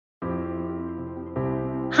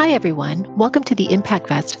Hi, everyone. Welcome to the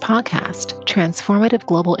ImpactVest podcast, transformative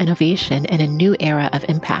global innovation in a new era of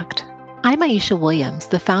impact. I'm Aisha Williams,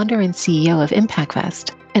 the founder and CEO of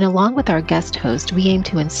ImpactVest, and along with our guest host, we aim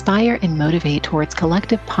to inspire and motivate towards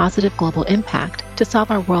collective positive global impact to solve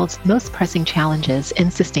our world's most pressing challenges in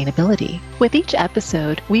sustainability. With each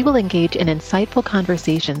episode, we will engage in insightful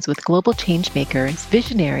conversations with global changemakers,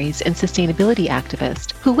 visionaries, and sustainability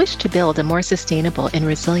activists who wish to build a more sustainable and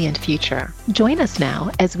resilient future. Join us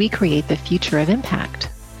now as we create the future of impact.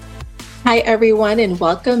 Hi, everyone, and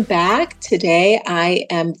welcome back. Today, I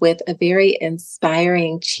am with a very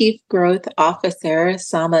inspiring Chief Growth Officer,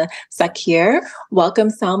 Salma Sakr. Welcome,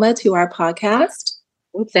 Salma, to our podcast.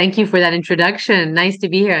 Thank you for that introduction. Nice to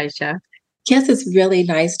be here, Aisha. Yes, it's really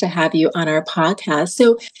nice to have you on our podcast.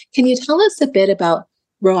 So can you tell us a bit about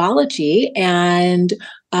Rology and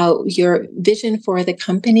your vision for the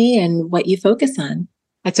company and what you focus on?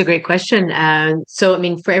 That's a great question.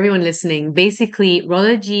 For everyone listening, basically,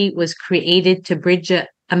 Rology was created to bridge a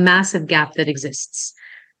massive gap that exists.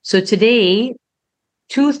 So today,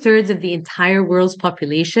 2/3 of the entire world's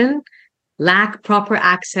population lack proper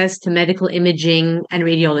access to medical imaging and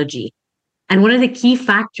radiology. And one of the key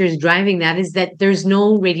factors driving that is that there's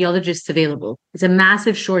no radiologists available. It's a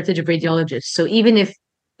massive shortage of radiologists. So even if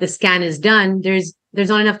the scan is done, there's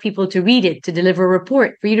not enough people to read it, to deliver a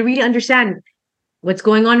report, for you to really understand what's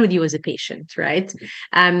going on with you as a patient, right?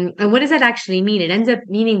 And what does that actually mean? It ends up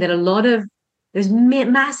meaning that there's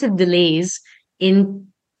massive delays in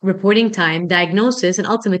reporting time, diagnosis, and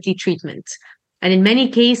ultimately treatment. And in many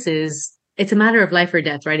cases, it's a matter of life or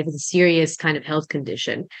death, right? If it's a serious kind of health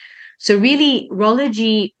condition. So really,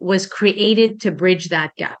 Rology was created to bridge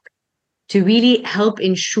that gap, to really help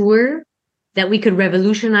ensure that we could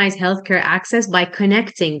revolutionize healthcare access by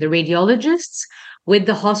connecting the radiologists with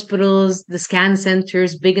the hospitals, the scan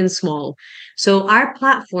centers, big and small. So our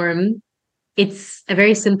platform, it's a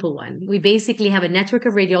very simple one. We basically have a network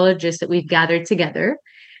of radiologists that we've gathered together,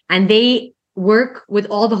 and they work with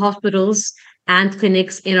all the hospitals and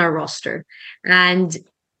clinics in our roster. And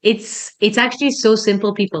it's actually so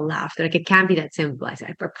simple, people laugh. They're like, it can't be that simple. I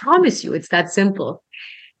said, I promise you, it's that simple.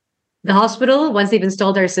 The hospital, once they've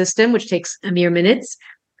installed our system, which takes a mere minutes,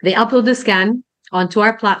 they upload the scan onto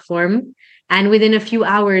our platform. And within a few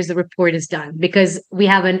hours, the report is done because we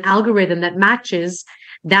have an algorithm that matches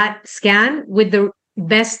that scan with the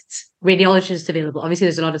best radiologists available. Obviously,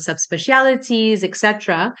 there's a lot of subspecialties,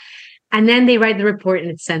 etc. And then they write the report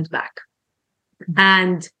and it's sent back.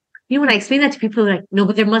 And when I explain that to people, they're like, no,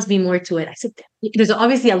 but there must be more to it. I said, there's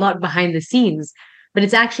obviously a lot behind the scenes, but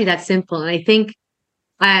it's actually that simple. And I think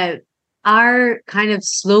our kind of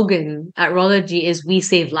slogan at Rology is "We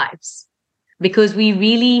save lives," because we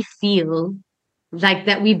really feel like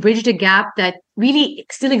that we bridged a gap that really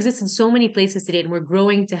still exists in so many places today, and we're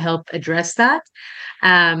growing to help address that.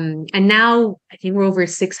 And now I think we're over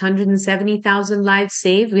 670,000 lives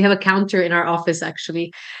saved. We have a counter in our office,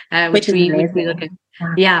 actually, which we look at.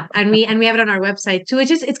 Yeah, and we have it on our website too.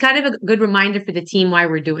 It's kind of a good reminder for the team why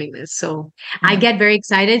we're doing this. So I get very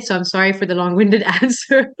excited. So I'm sorry for the long-winded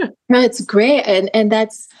answer. No, it's great, and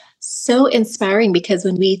that's so inspiring because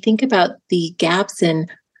when we think about the gaps in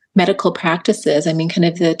medical practices, I mean, kind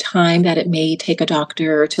of the time that it may take a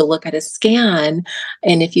doctor to look at a scan,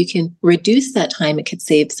 and if you can reduce that time, it could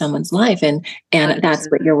save someone's life, and 100%. That's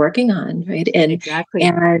what you're working on, right? And exactly,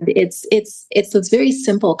 and it's those very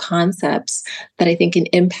simple concepts that I think in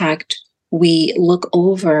impact we look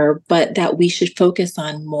over, but that we should focus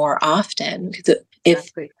on more often because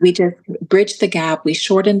if we just bridge the gap, we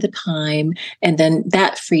shorten the time, and then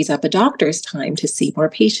that frees up a doctor's time to see more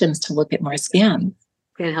patients, to look at more scans.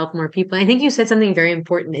 Can help more people. I think you said something very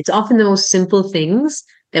important. It's often the most simple things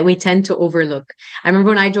that we tend to overlook. I remember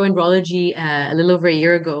when I joined Rology a little over a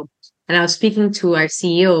year ago, and I was speaking to our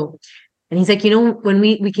CEO, and he's like, when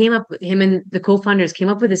we came up with him and the co-founders came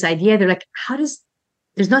up with this idea, they're like,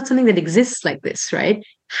 there's not something that exists like this, right?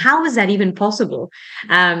 How is that even possible?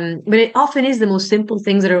 But it often is the most simple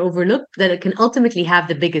things that are overlooked that it can ultimately have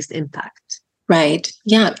the biggest impact. Right.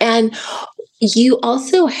 Yeah. And you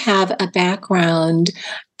also have a background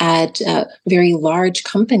at very large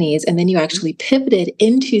companies, and then you actually pivoted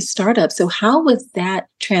into startups. So how was that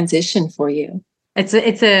transition for you? It's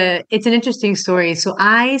an interesting story. So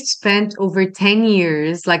I spent over 10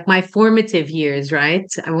 years, like my formative years, right?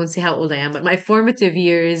 I won't say how old I am, but my formative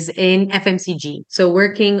years in FMCG. So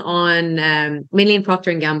working on mainly in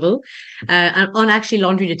Procter & Gamble, on actually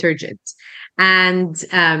laundry detergent. And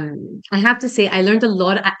I have to say, I learned a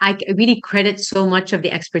lot. I really credit so much of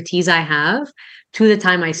the expertise I have to the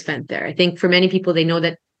time I spent there. I think for many people, they know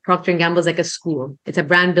that Procter & Gamble is like a school. It's a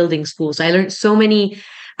brand building school. So I learned so many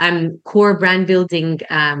core brand building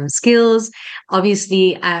skills.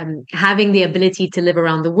 Obviously, having the ability to live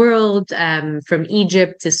around the world, from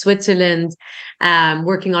Egypt to Switzerland,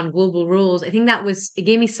 working on global roles. I think it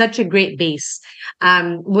gave me such a great base.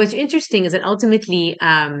 What's interesting is that ultimately,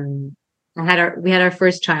 we had our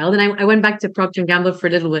first child, and I went back to Procter & Gamble for a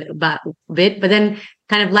little bit, but then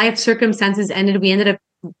kind of life circumstances ended. We ended up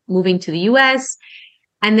moving to the US.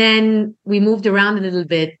 And then we moved around a little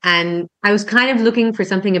bit, and I was kind of looking for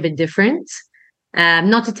something a bit different.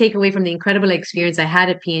 Not to take away from the incredible experience I had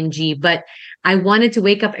at P&G, but I wanted to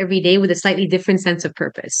wake up every day with a slightly different sense of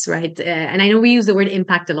purpose, right? And I know we use the word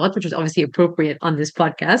impact a lot, which was obviously appropriate on this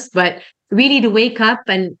podcast, but really to wake up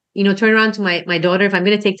and, turn around to my daughter, if I'm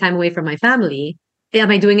going to take time away from my family,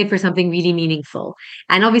 am I doing it for something really meaningful?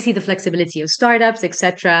 And obviously the flexibility of startups,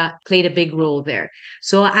 etc., played a big role there.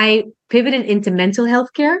 So I pivoted into mental health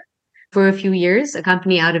care for a few years, a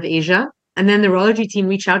company out of Asia. And then the Rology team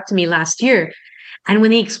reached out to me last year. And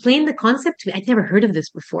when they explained the concept to me, I'd never heard of this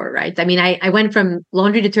before, right? I mean, I went from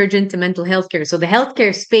laundry detergent to mental health care. So the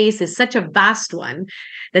healthcare space is such a vast one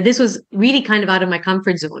that this was really kind of out of my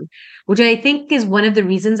comfort zone, which I think is one of the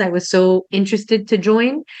reasons I was so interested to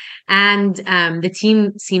join. And the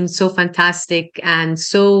team seemed so fantastic and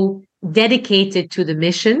so dedicated to the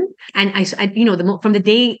mission. And from the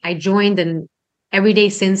day I joined and every day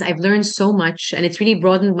since, I've learned so much, and it's really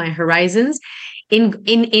broadened my horizons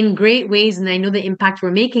in great ways. And I know the impact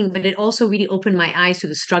we're making, but it also really opened my eyes to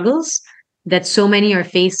the struggles that so many are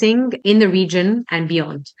facing in the region and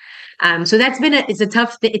beyond. So that's been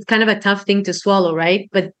it's kind of a tough thing to swallow, right?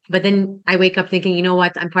 But then I wake up thinking, you know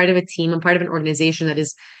what? I'm part of a team. I'm part of an organization that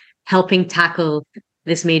is helping tackle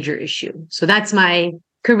this major issue. So that's my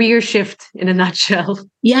career shift in a nutshell.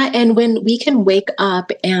 Yeah. And when we can wake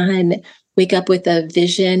up with a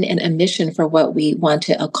vision and a mission for what we want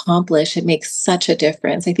to accomplish, it makes such a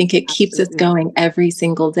difference. I think it keeps us going every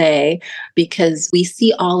single day because we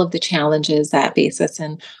see all of the challenges that face us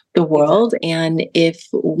in the world. And if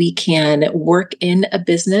we can work in a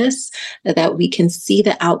business that we can see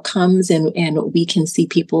the outcomes and we can see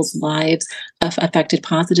people's lives affected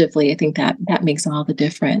positively, I think that makes all the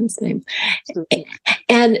difference.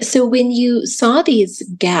 And so when you saw these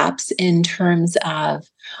gaps in terms of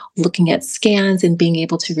looking at scans and being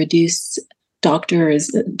able to reduce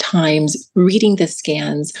doctors' times reading the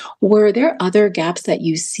scans, were there other gaps that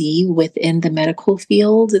you see within the medical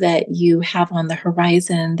field that you have on the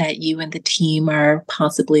horizon that you and the team are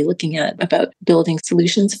possibly looking at about building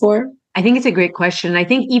solutions for? I think it's a great question. I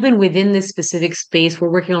think even within this specific space, we're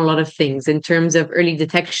working on a lot of things in terms of early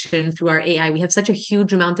detection through our AI. We have such a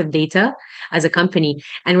huge amount of data as a company,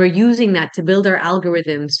 and we're using that to build our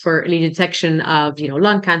algorithms for early detection of,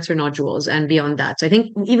 lung cancer nodules and beyond that. So I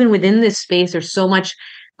think even within this space, there's so much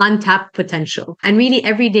untapped potential. And really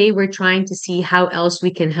every day we're trying to see how else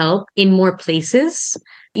we can help in more places,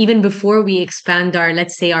 even before we expand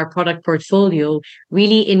let's say our product portfolio,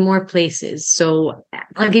 really in more places. So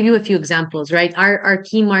I'll give you a few examples, right? Our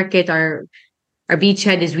key market, our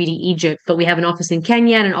beachhead is really Egypt, but we have an office in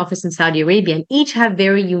Kenya and an office in Saudi Arabia, and each have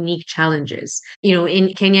very unique challenges.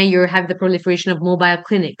 In Kenya, you have the proliferation of mobile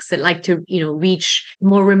clinics that like to, reach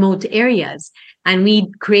more remote areas. And we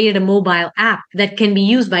created a mobile app that can be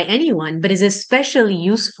used by anyone, but is especially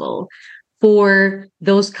useful for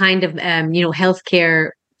those kind of, healthcare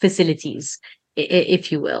facilities,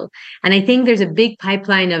 if you will. And I think there's a big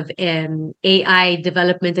pipeline of AI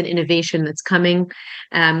development and innovation that's coming.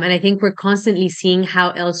 And I think we're constantly seeing how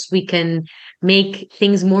else we can make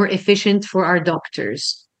things more efficient for our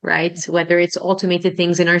doctors, right? Whether it's automated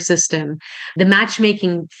things in our system. The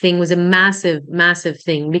matchmaking thing was a massive, massive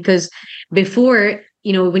thing because before,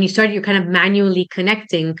 when you started, you're kind of manually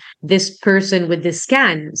connecting this person with this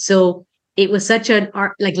scan. So it was such an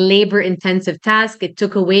labor intensive task. It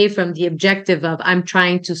took away from the objective of I'm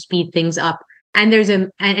trying to speed things up. And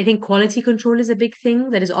and I think quality control is a big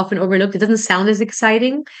thing that is often overlooked. It doesn't sound as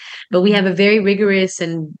exciting, but we have a very rigorous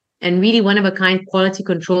and really one of a kind quality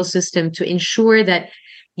control system to ensure that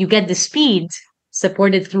you get the speed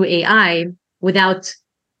supported through AI without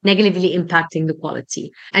negatively impacting the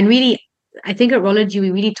quality. And really, I think at Rology, we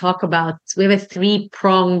have a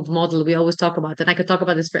 3-pronged model we always talk about, and I could talk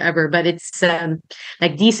about this forever, but it's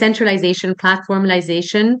like decentralization,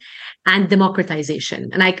 platformization, and democratization.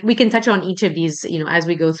 And we can touch on each of these, as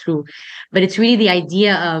we go through, but it's really the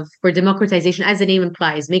idea of, for democratization, as the name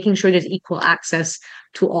implies, making sure there's equal access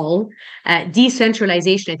to all.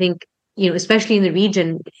 Decentralization, I think, especially in the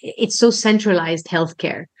region, it's so centralized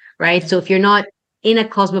healthcare, right? So if you're not in a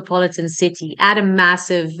cosmopolitan city at a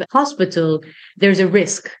massive hospital, there's a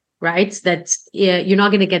risk right? That you're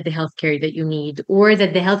not going to get the healthcare that you need, or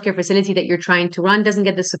that the healthcare facility that you're trying to run doesn't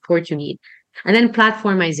get the support you need. And then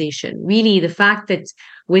platformization, really the fact that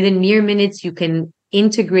within mere minutes, you can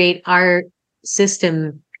integrate our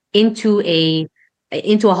system into a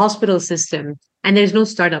hospital system, and there's no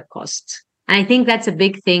startup cost. And I think that's a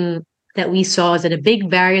big thing that we saw, is that a big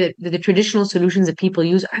barrier, that the traditional solutions that people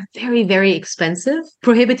use are very, very expensive,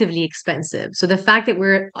 prohibitively expensive. So the fact that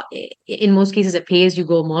we're in most cases a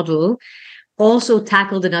pay-as-you-go model also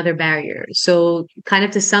tackled another barrier. So kind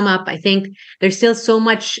of to sum up, I think there's still so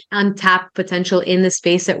much untapped potential in the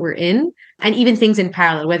space that we're in, and even things in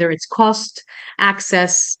parallel, whether it's cost,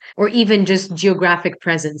 access, or even just geographic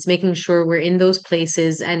presence, making sure we're in those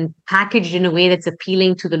places and packaged in a way that's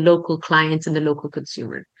appealing to the local clients and the local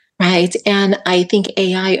consumer. Right. And I think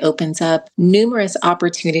AI opens up numerous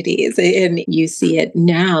opportunities, and you see it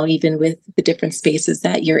now, even with the different spaces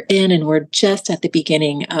that you're in. And we're just at the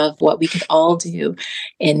beginning of what we could all do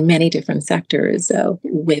in many different sectors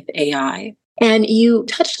with AI. And you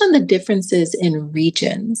touched on the differences in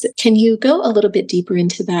regions. Can you go a little bit deeper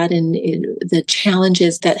into that and the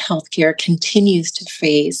challenges that healthcare continues to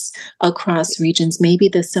face across regions, maybe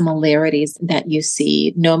the similarities that you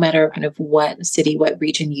see, no matter kind of what city, what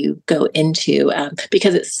region you go into,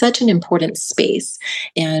 because it's such an important space.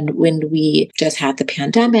 And when we just had the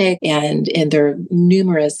pandemic and there are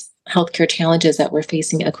numerous healthcare challenges that we're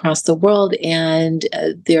facing across the world. And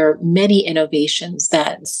there are many innovations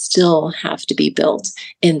that still have to be built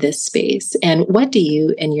in this space. And what do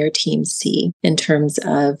you and your team see in terms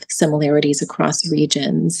of similarities across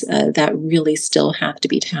regions that really still have to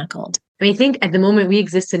be tackled? I think at the moment we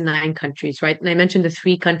exist in 9 countries, right? And I mentioned the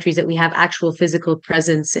 3 countries that we have actual physical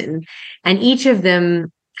presence in, and each of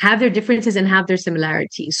them have their differences and have their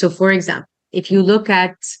similarities. So for example, if you look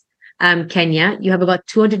at Kenya, you have about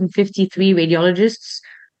 253 radiologists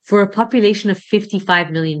for a population of 55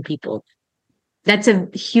 million people. That's a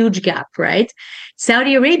huge gap, right?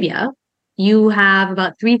 Saudi Arabia, you have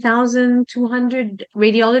about 3,200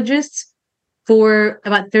 radiologists for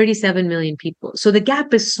about 37 million people. So the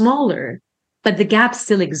gap is smaller, but the gap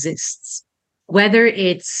still exists. Whether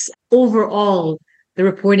it's overall the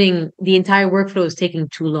reporting, the entire workflow is taking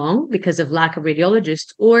too long because of lack of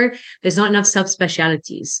radiologists, or there's not enough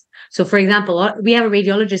subspecialties. So for example, we have a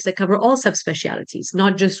radiologist that cover all subspecialties,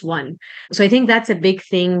 not just one. So I think that's a big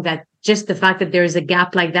thing, that just the fact that there is a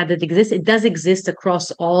gap like that exists, it does exist across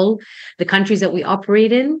all the countries that we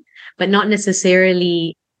operate in, but not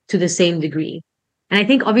necessarily to the same degree. And I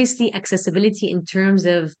think obviously accessibility in terms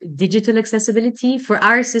of digital accessibility for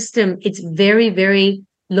our system, it's very, very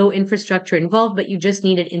low infrastructure involved, but you just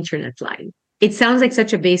need an internet line. It sounds like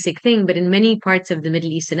such a basic thing, but in many parts of the Middle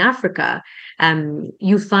East and Africa,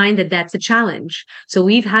 you find that that's a challenge. So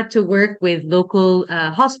we've had to work with local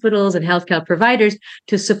hospitals and healthcare providers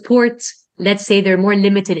to support, let's say, their more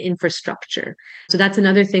limited infrastructure. So that's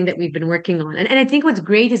another thing that we've been working on. And I think what's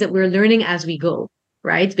great is that we're learning as we go,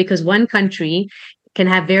 right? Because one country can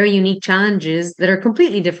have very unique challenges that are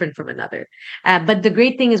completely different from another. But the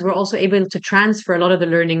great thing is we're also able to transfer a lot of the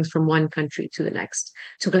learnings from one country to the next.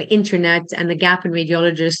 So like internet and the gap in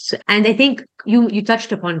radiologists. And I think you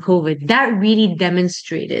touched upon COVID. That really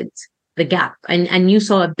demonstrated the gap. And you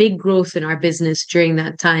saw a big growth in our business during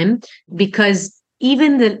that time, because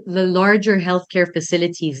even the larger healthcare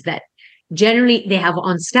facilities that generally they have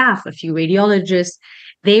on staff a few radiologists,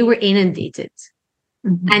 they were inundated.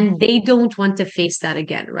 Mm-hmm. And they don't want to face that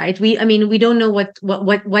again, right? We don't know what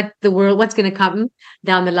the world, what's going to come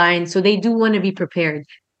down the line. So they do want to be prepared.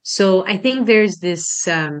 So I think there's this,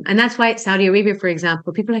 and that's why Saudi Arabia, for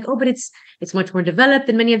example, people are like, oh, but it's much more developed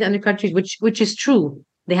than many of the other countries, which is true.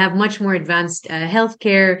 They have much more advanced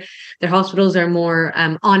healthcare. Their hospitals are more,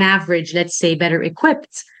 on average, let's say, better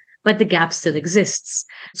equipped. But the gap still exists.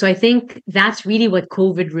 So I think that's really what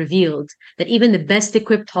COVID revealed, that even the best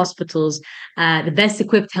equipped hospitals, the best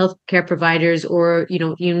equipped healthcare providers, or,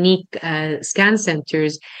 unique scan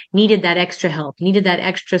centers needed that extra help, needed that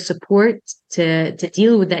extra support to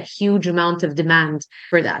deal with that huge amount of demand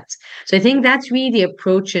for that. So I think that's really the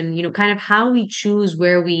approach, and, kind of how we choose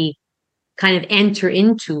where we kind of enter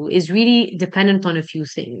into is really dependent on a few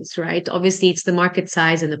things, right? Obviously, it's the market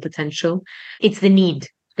size and the potential. It's the need.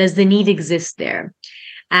 Does the need exist there?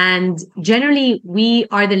 And generally, we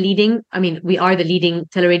are the leading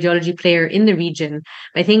teleradiology player in the region.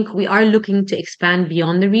 I think we are looking to expand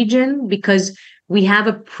beyond the region because we have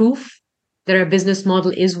a proof that our business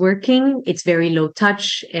model is working. It's very low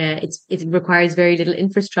touch. It requires very little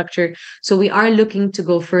infrastructure. So we are looking to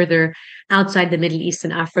go further outside the Middle East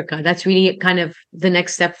and Africa. That's really kind of the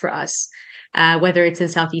next step for us. whether it's in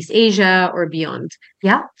Southeast Asia or beyond.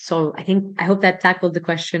 Yeah. So I hope that tackled the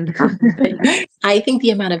question. I think the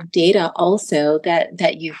amount of data also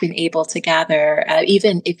that you've been able to gather,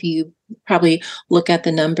 even if you probably look at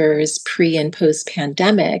the numbers pre and post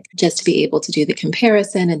pandemic, just to be able to do the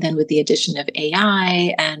comparison, and then with the addition of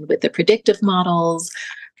AI and with the predictive models,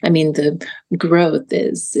 I mean, the growth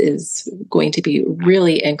is going to be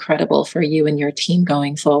really incredible for you and your team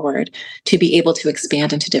going forward to be able to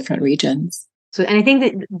expand into different regions. So, and I think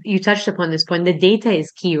that you touched upon this point, the data is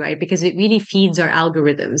key, right? Because it really feeds our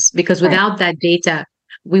algorithms, because without that data,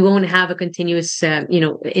 we won't have a continuous,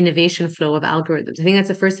 innovation flow of algorithms. I think that's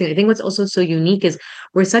the first thing. I think what's also so unique is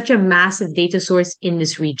we're such a massive data source in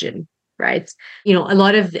this region, right? A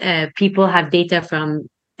lot of people have data from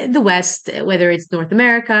the West, whether it's North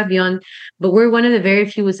America, beyond, but we're one of the very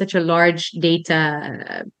few with such a large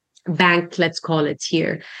data bank, let's call it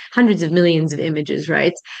here, hundreds of millions of images,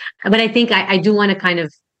 right? But I think I do want to kind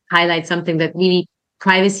of highlight something that really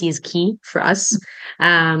privacy is key for us.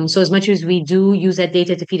 So as much as we do use that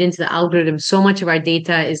data to feed into the algorithm, so much of our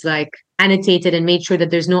data is like annotated and made sure that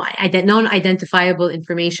there's no non-identifiable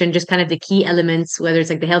information, just kind of the key elements, whether it's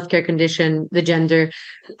like the healthcare condition, the gender,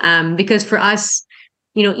 because for us,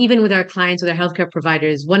 even with our clients, with our healthcare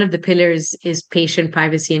providers, one of the pillars is patient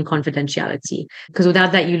privacy and confidentiality, because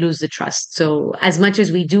without that, you lose the trust. So as much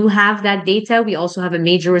as we do have that data, we also have a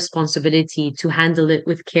major responsibility to handle it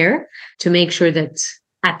with care, to make sure that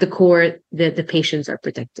at the core, the patients are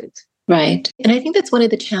protected. Right. And I think that's one of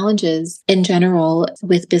the challenges in general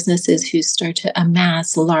with businesses who start to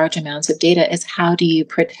amass large amounts of data is how do you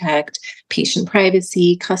protect patient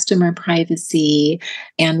privacy, customer privacy?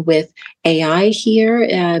 And with AI here,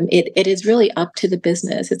 it is really up to the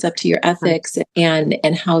business. It's up to your ethics and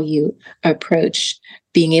how you approach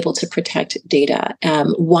being able to protect data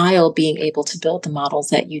while being able to build the models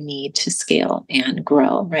that you need to scale and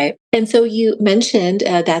grow, right? And so you mentioned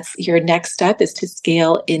that's your next step is to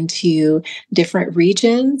scale into different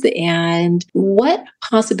regions. And what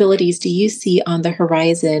possibilities do you see on the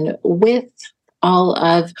horizon with all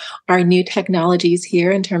of our new technologies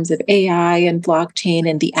here in terms of AI and blockchain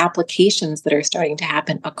and the applications that are starting to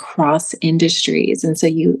happen across industries? And so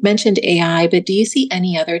you mentioned AI, but do you see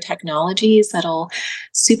any other technologies that'll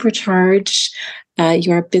supercharge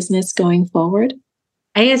your business going forward?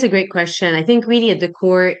 I think that's a great question. I think really at the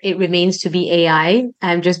core, it remains to be AI,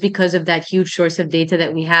 just because of that huge source of data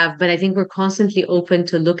that we have. But I think we're constantly open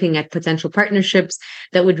to looking at potential partnerships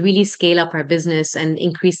that would really scale up our business and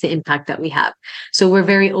increase the impact that we have. So we're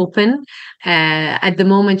very open. At the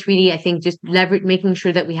moment, really, I think just making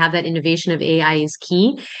sure that we have that innovation of AI is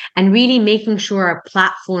key, and really making sure our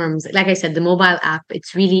platforms, like I said, the mobile app,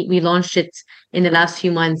 we launched it in the last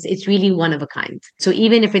few months. It's really one of a kind. So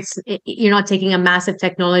even if you're not taking a massive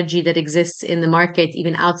technology that exists in the market,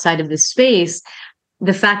 even outside of this space,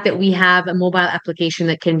 the fact that we have a mobile application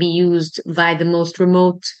that can be used by the most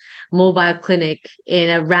remote mobile clinic in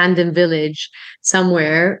a random village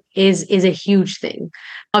somewhere is a huge thing.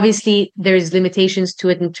 Obviously, there's limitations to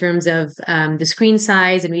it in terms of the screen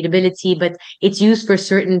size and readability, but it's used for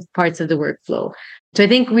certain parts of the workflow. So I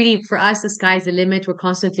think really for us, the sky's the limit. We're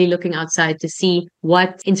constantly looking outside to see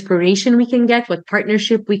what inspiration we can get, what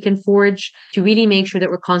partnership we can forge to really make sure that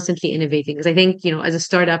we're constantly innovating. Because I think, as a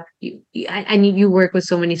startup, you work with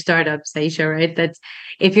so many startups, Aisha, right? That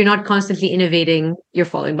if you're not constantly innovating, you're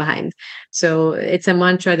falling behind. So it's a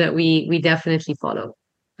mantra that we definitely follow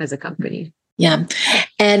as a company. Yeah.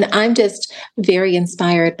 And I'm just very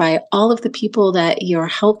inspired by all of the people that you're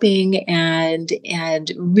helping and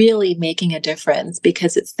really making a difference,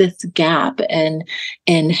 because it's this gap in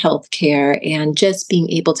healthcare and just being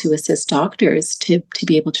able to assist doctors to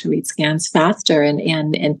be able to read scans faster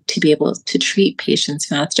and to be able to treat patients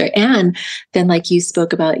faster. And then, like you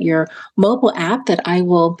spoke about your mobile app that I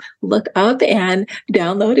will look up and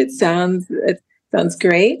download. It sounds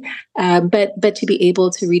great, but to be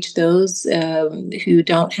able to reach those who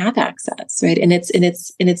don't have access, right? And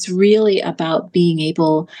it's really about being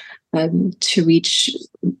able to reach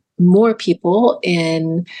more people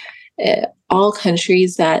in all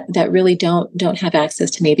countries that really don't have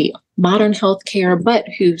access to maybe modern healthcare, but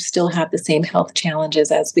who still have the same health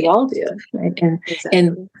challenges as we all do, right?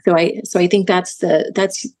 And so I think that's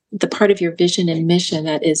the part of your vision and mission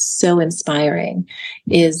that is so inspiring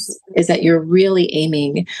is that you're really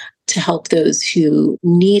aiming to help those who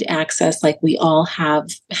need access, like we all have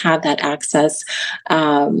that access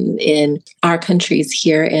in our countries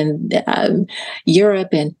here in Europe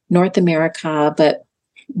and North America. But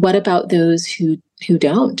what about those who who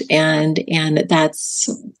don't, and that's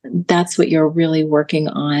what you're really working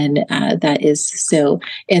on. That is so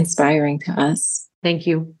inspiring to us. Thank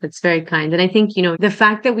you. That's very kind. And I think, the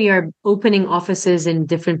fact that we are opening offices in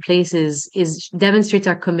different places demonstrates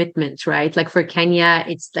our commitment, right? Like for Kenya,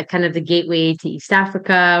 it's like kind of the gateway to East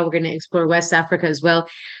Africa. We're going to explore West Africa as well.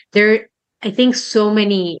 I think so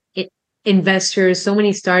many investors, so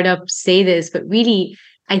many startups say this, but really,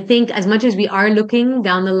 I think as much as we are looking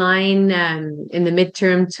down the line in the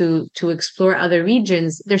midterm to explore other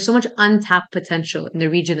regions, there's so much untapped potential in the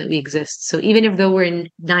region that we exist. So even if though we're in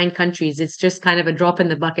 9 countries, it's just kind of a drop in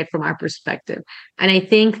the bucket from our perspective. And I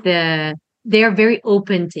think they are very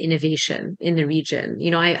open to innovation in the region.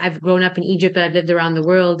 I've grown up in Egypt, but I've lived around the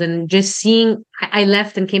world, and just seeing, I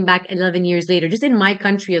left and came back 11 years later, just in my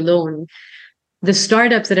country alone, the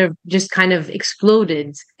startups that have just kind of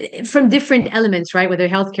exploded from different elements, right? Whether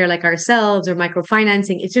healthcare like ourselves or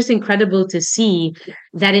microfinancing, it's just incredible to see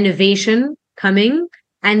that innovation coming,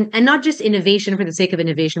 and not just innovation for the sake of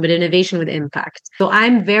innovation, but innovation with impact. So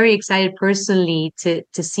I'm very excited personally to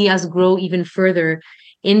see us grow even further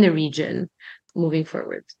in the region moving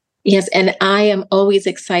forward. Yes, and I am always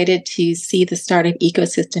excited to see the startup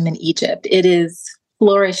ecosystem in Egypt. It is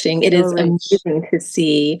flourishing. It is amazing to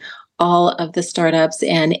see all of the startups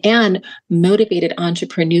and motivated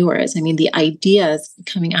entrepreneurs. I mean, the ideas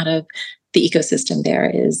coming out of the ecosystem there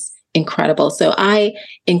is incredible. So I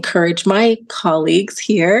encourage my colleagues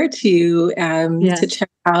here to check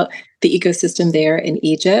out the ecosystem there in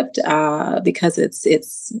Egypt because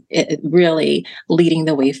it's really leading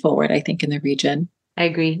the way forward, I think, in the region. I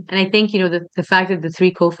agree. And I think, the fact that the 3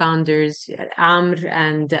 co-founders, Amr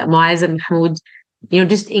and Muaz and Mahmoud,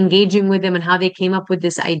 just engaging with them and how they came up with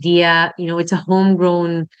this idea. It's a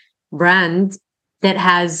homegrown brand that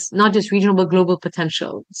has not just regional, but global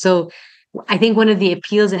potential. So I think one of the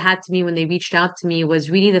appeals it had to me when they reached out to me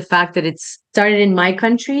was really the fact that it's started in my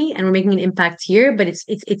country and we're making an impact here, but it's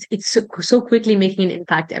so quickly making an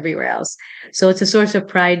impact everywhere else. So it's a source of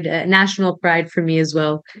pride, national pride for me as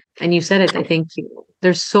well. And you said it, I think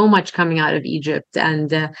there's so much coming out of Egypt.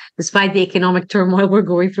 And despite the economic turmoil we're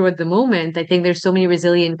going through at the moment, I think there's so many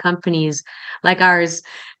resilient companies like ours,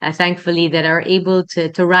 thankfully, that are able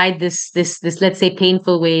to ride this, let's say,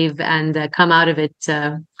 painful wave and come out of it,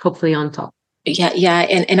 hopefully on top. Yeah.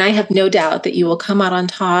 And I have no doubt that you will come out on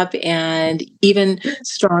top and even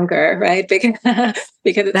stronger, right? Because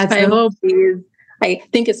it's That's the hope. I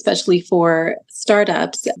think especially for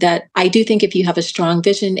startups that I do think if you have a strong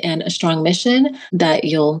vision and a strong mission that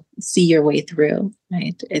you'll see your way through,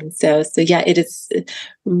 right? And so yeah, it is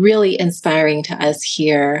really inspiring to us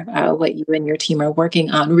here what you and your team are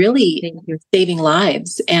working on, really saving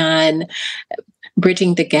lives and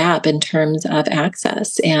bridging the gap in terms of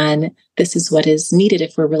access. And this is what is needed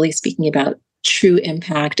if we're really speaking about true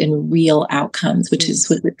impact and real outcomes, which is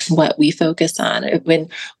what we focus on. When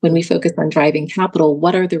we focus on driving capital,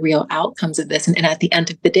 what are the real outcomes of this? And at the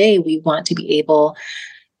end of the day, we want to be able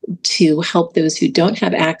to help those who don't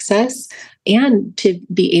have access and to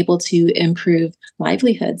be able to improve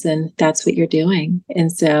livelihoods. And that's what you're doing.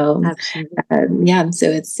 And so,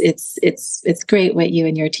 so it's great what you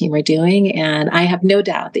and your team are doing. And I have no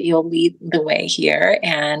doubt that you'll lead the way here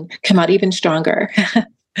and come out even stronger.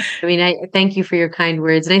 I mean, I thank you for your kind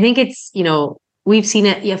words. And I think it's, we've seen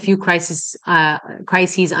a few crises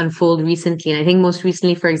unfold recently. And I think most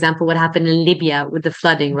recently, for example, what happened in Libya with the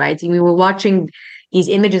flooding, right? And we were watching these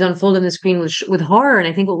images unfold on the screen with horror. And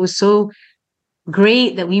I think what was so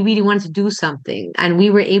great that we really wanted to do something. And we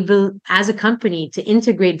were able, as a company, to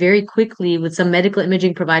integrate very quickly with some medical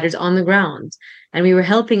imaging providers on the ground. And we were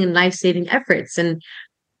helping in life-saving efforts. And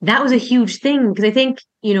that was a huge thing because I think,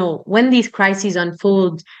 when these crises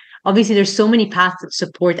unfold, obviously there's so many paths of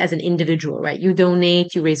support as an individual, right? You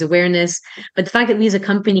donate, you raise awareness, but the fact that we as a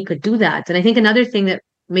company could do that. And I think another thing that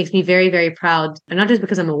makes me very, very proud, and not just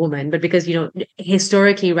because I'm a woman, but because,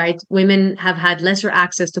 historically, right, women have had lesser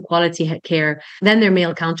access to quality care than their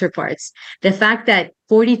male counterparts. The fact that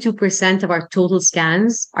 42% of our total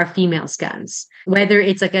scans are female scans, whether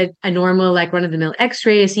it's like a normal, like run-of-the-mill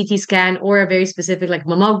X-ray, a CT scan, or a very specific like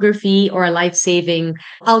mammography or a life-saving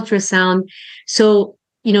ultrasound. So,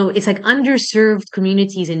 it's like underserved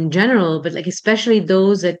communities in general, but like especially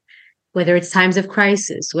those that, whether it's times of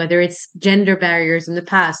crisis, whether it's gender barriers in the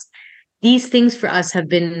past, these things for us have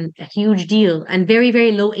been a huge deal. And very,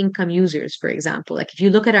 very low income users, for example. Like if you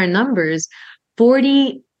look at our numbers,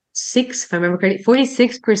 46%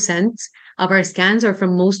 of our scans are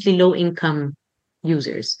from mostly low income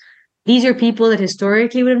users. These are people that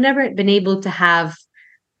historically would have never been able to have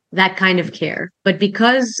that kind of care. But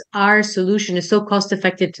because our solution is so cost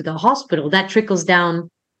effective to the hospital, that trickles down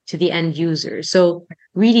to the end user. So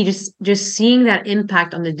really just seeing that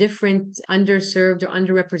impact on the different underserved or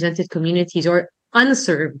underrepresented communities, or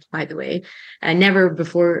unserved, by the way, never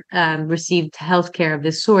before received healthcare of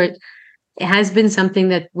this sort. It has been something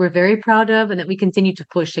that we're very proud of and that we continue to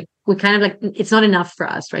push. We kind of like, it's not enough for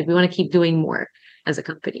us, right? We want to keep doing more as a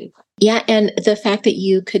company. Yeah, and the fact that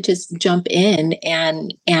you could just jump in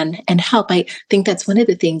and help, I think that's one of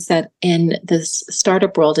the things that in this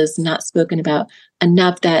startup world is not spoken about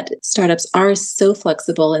enough, that startups are so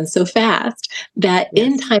flexible and so fast that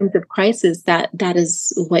in times of crisis, that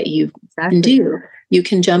is what you can do. You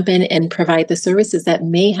can jump in and provide the services that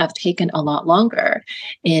may have taken a lot longer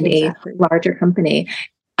in a larger company.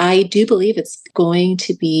 I do believe it's going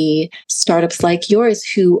to be startups like yours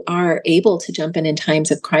who are able to jump in times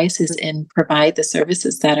of crisis and provide the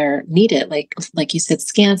services that are needed. Like you said,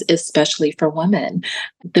 scans, especially for women.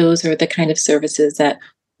 Those are the kind of services that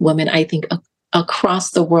women, I think,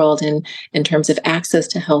 across the world in terms of access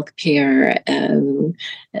to healthcare,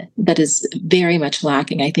 that is very much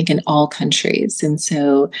lacking, I think, in all countries. And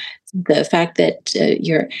so the fact that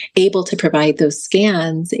you're able to provide those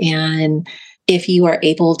scans, and if you are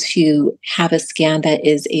able to have a scan that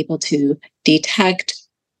is able to detect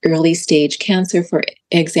early stage cancer, for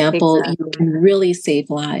example, you can really save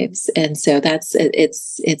lives. And so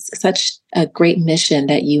it's such a great mission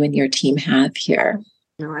that you and your team have here.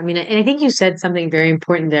 No, I mean, and I think you said something very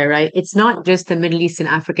important there, right? It's not just the Middle East and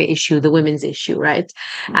Africa issue, the women's issue, right?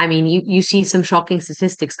 I mean, you see some shocking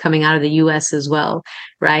statistics coming out of the US as well,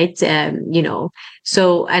 right?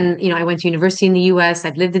 So, I went to university in the US,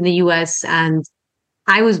 I've lived in the US, and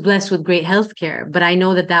I was blessed with great healthcare, but I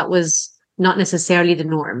know that was not necessarily the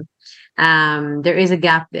norm. There is a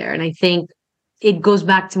gap there. And I think it goes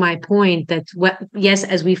back to my point that, yes,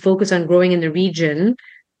 as we focus on growing in the region,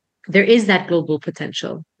 there is that global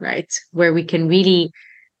potential, right? Where we can really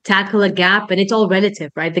tackle a gap, and it's all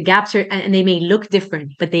relative, right? The gaps are, and they may look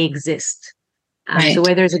different, but they exist. So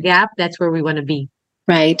where there's a gap, that's where we want to be.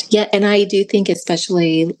 Right. Yeah. And I do think,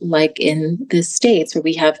 especially like in the States where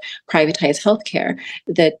we have privatized healthcare,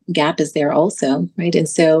 the gap is there also, right? And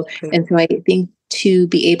so I think to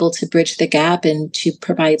be able to bridge the gap and to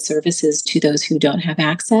provide services to those who don't have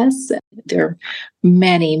access, there are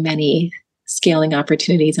many, many scaling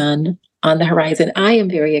opportunities on the horizon. I am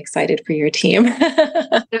very excited for your team.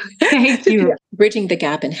 Thank you. Bridging the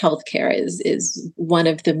gap in healthcare is one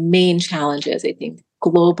of the main challenges, I think,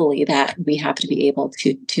 globally, that we have to be able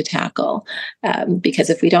to tackle. Because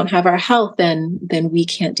if we don't have our health, then we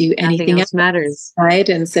can't do anything else matters, right?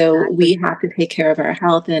 And so we have to take care of our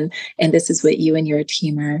health, and this is what you and your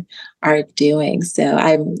team are doing. So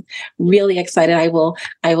I'm really excited. I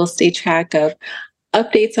will stay track of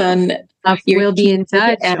updates on. We'll be in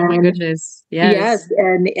touch. Oh my goodness. Yes.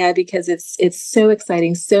 And because it's so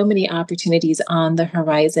exciting, so many opportunities on the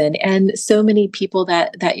horizon, and so many people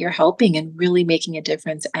that you're helping and really making a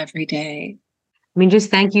difference every day. I mean,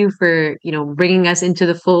 just thank you for, bringing us into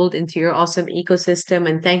the fold, into your awesome ecosystem.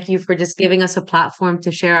 And thank you for just giving us a platform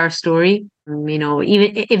to share our story.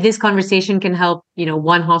 Even if this conversation can help,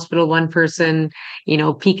 one hospital, one person,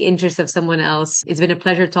 pique interest of someone else, it's been a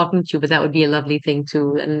pleasure talking to you, but that would be a lovely thing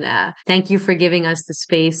too. And thank you for giving us the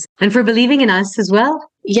space and for believing in us as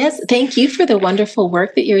well. Yes, thank you for the wonderful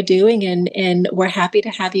work that you're doing, and we're happy to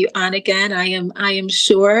have you on again. I am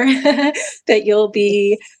sure that you'll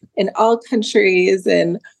be in all countries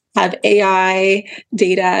and have AI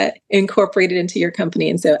data incorporated into your company.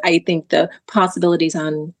 And so I think the possibilities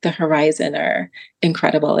on the horizon are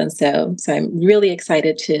incredible. And so I'm really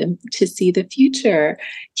excited to see the future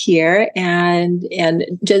here, and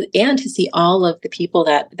to see all of the people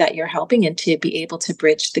that you're helping, and to be able to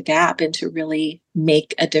bridge the gap and to really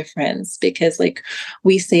make a difference. Because like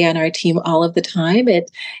we say on our team all of the time,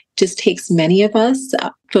 it just takes many of us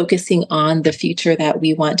focusing on the future that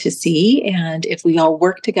we want to see. And if we all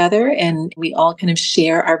work together and we all kind of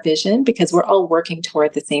share our vision, because we're all working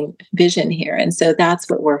toward the same vision here. And so that's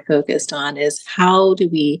what we're focused on, is how do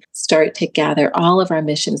we start to gather all of our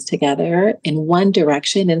missions together in one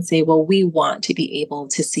direction and say, well, we want to be able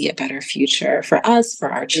to see a better future for us, for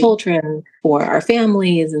our children, for our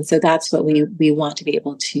families. And so that's what we want to be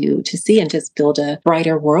able to see, and just build a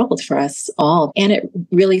brighter world for us all. And it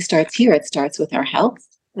really starts here. It starts with our health.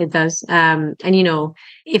 It does. And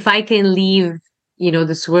if I can leave,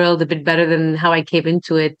 this world a bit better than how I came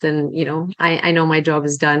into it, then, I know my job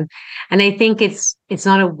is done. And I think it's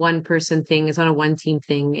not a one person thing. It's not a one team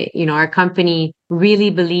thing. Our company really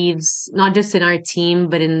believes not just in our team,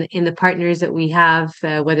 but in the partners that we have,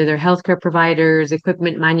 whether they're healthcare providers,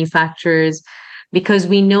 equipment manufacturers, because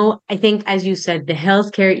we know, I think, as you said, the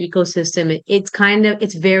healthcare ecosystem,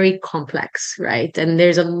 it's very complex, right? And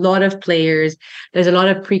there's a lot of players, there's a lot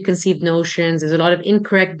of preconceived notions, there's a lot of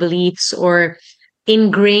incorrect beliefs or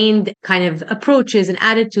ingrained kind of approaches and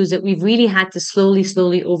attitudes that we've really had to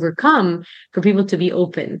slowly overcome for people to be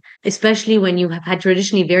open, especially when you have had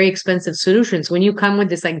traditionally very expensive solutions. When you come with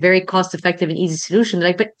this like very cost effective and easy solution,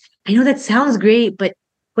 like, but I know that sounds great, but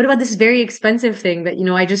what about this very expensive thing that,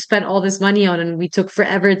 I just spent all this money on and we took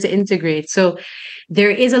forever to integrate? So there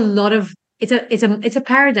is a lot of, it's a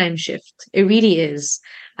paradigm shift. It really is,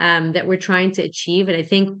 that we're trying to achieve. And I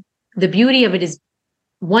think the beauty of it is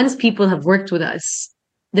once people have worked with us,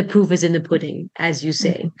 the proof is in the pudding, as you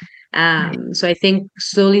say. So I think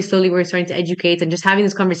slowly we're starting to educate, and just having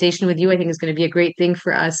this conversation with you, I think is going to be a great thing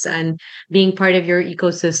for us, and being part of your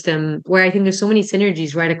ecosystem where I think there's so many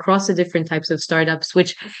synergies right across the different types of startups,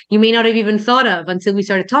 which you may not have even thought of until we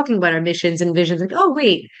started talking about our missions and visions. Like, oh,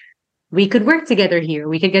 wait, we could work together here.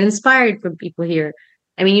 We could get inspired from people here.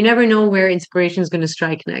 I mean, you never know where inspiration is going to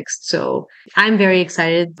strike next. So I'm very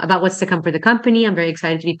excited about what's to come for the company. I'm very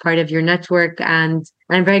excited to be part of your network, and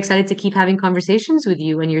I'm very excited to keep having conversations with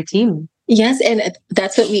you and your team. Yes, and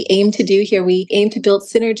that's what we aim to do here. We aim to build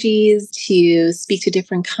synergies, to speak to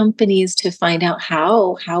different companies, to find out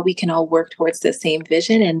how we can all work towards the same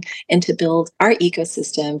vision and to build our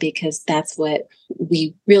ecosystem, because that's what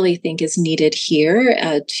we really think is needed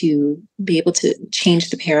here, to be able to change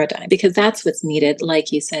the paradigm, because that's what's needed.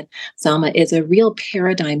 Like you said, Salma, is a real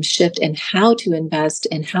paradigm shift in how to invest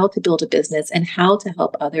and how to build a business and how to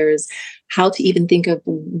help others, how to even think of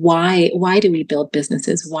why do we build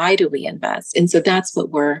businesses? Why do we invest? And so that's what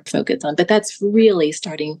we're focused on. But that's really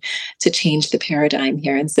starting to change the paradigm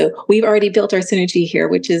here. And so we've already built our synergy here,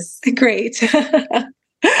 which is great.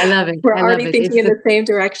 I love it. We're already thinking in the same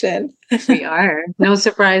direction. We are. No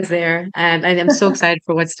surprise there. And I'm so excited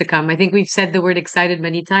for what's to come. I think we've said the word excited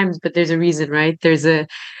many times, but there's a reason, right? There's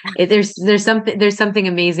something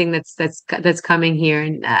amazing that's coming here.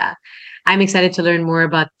 And I'm excited to learn more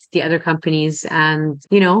about the other companies and,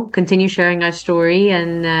 continue sharing our story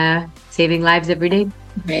and saving lives every day.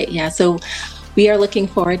 Right. Yeah. So we are looking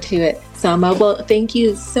forward to it, Salma. Well, thank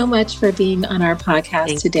you so much for being on our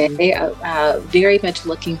podcast today. Very much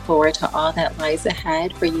looking forward to all that lies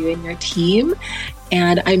ahead for you and your team.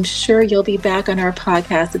 And I'm sure you'll be back on our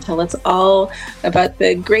podcast to tell us all about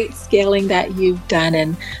the great scaling that you've done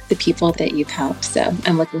and the people that you've helped. So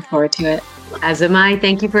I'm looking forward to it. As am I.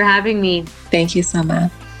 Thank you for having me. Thank you,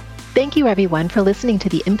 Salma. Thank you, everyone, for listening to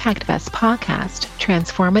the ImpactVest podcast,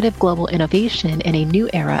 transformative global innovation in a new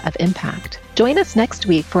era of impact. Join us next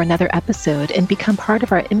week for another episode and become part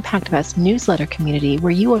of our ImpactVest newsletter community,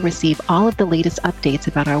 where you will receive all of the latest updates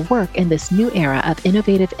about our work in this new era of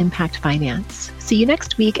innovative impact finance. See you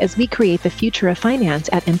next week as we create the future of finance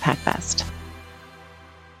at ImpactVest.